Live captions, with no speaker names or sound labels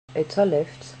It's a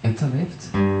Lift. It's a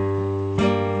Lift.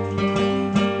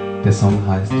 Der Song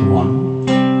heißt One,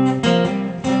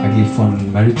 eigentlich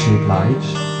von Mary J. Blige,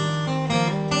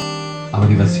 aber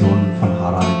die Version von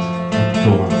Harald und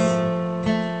Thomas.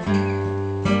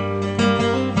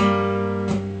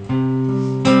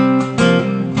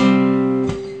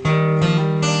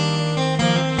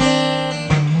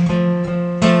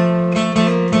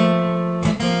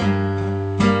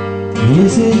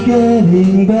 Is it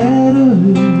getting better?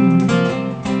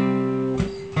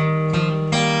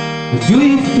 Or do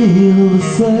you feel the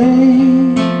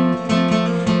same?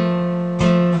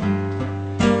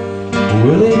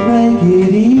 Will it make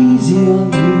it easy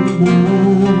on you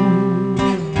now?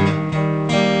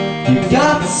 You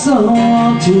got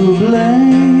someone to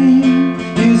blame.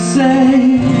 You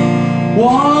say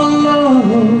one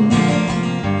love,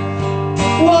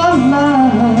 one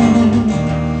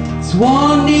life, it's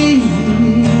one need.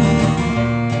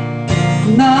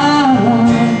 Now,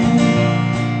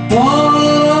 one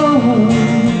love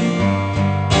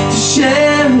to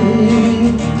share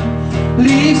it,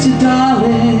 leaves you,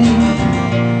 darling,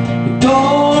 you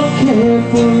don't care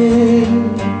for it.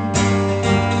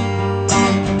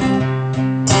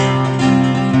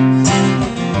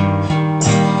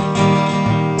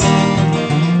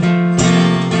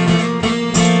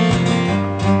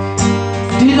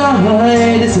 Did I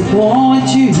disappoint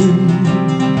you?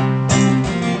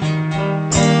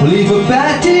 Leave a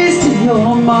bad taste in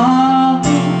your mouth.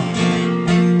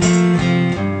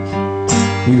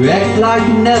 You act like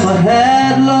you never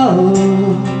had love,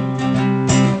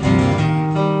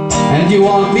 and you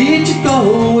want me to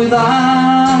go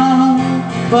without.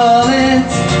 But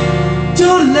it's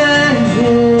too late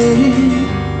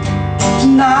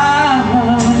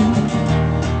tonight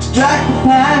to drag the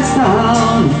past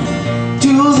down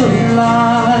to the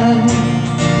light.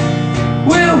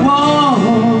 We're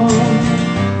one,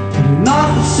 not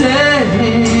the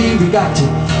same. We got to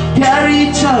carry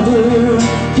each other,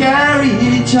 carry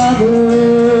each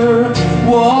other.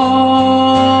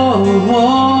 Whoa,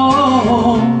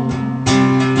 whoa,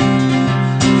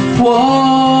 whoa,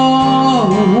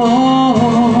 whoa, whoa.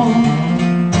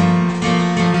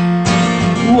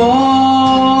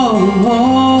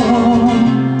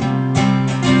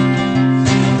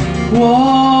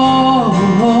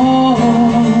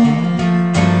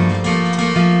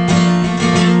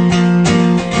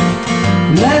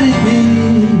 Let it be,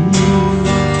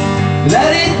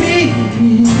 let it be,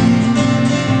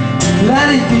 let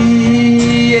it be,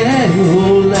 yeah,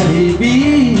 oh, let it be.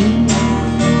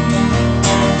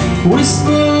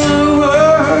 Whisper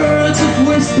words of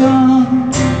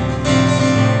wisdom,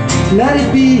 let it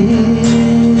be,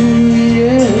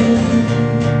 yeah.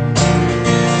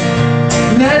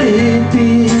 Let it be,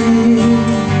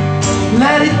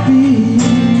 let it be,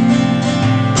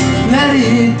 let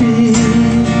it be.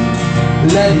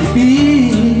 Let it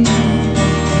be.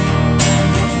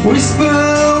 Whisper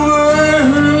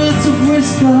words of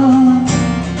wisdom.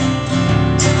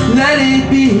 Let it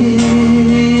be,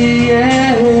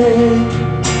 yeah.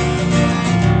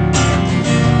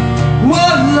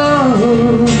 One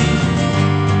love,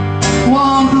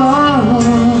 one blood,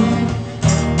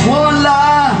 one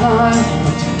life,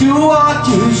 to do what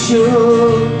you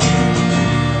should.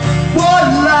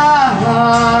 One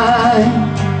life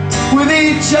with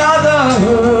each other,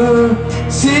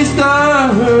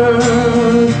 sisters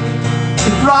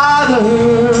and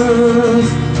brothers.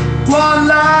 One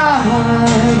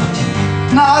life,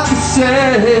 not the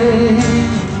same.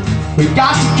 We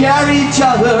got to carry each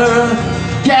other,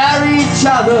 carry each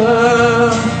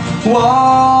other.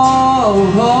 Whoa,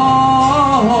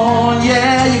 whoa,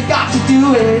 yeah, you got to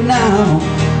do it now.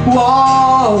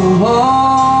 Whoa,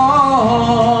 whoa,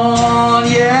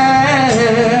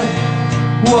 yeah.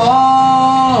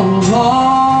 Whoa, whoa,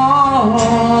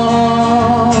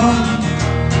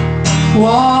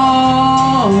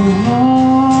 whoa, whoa.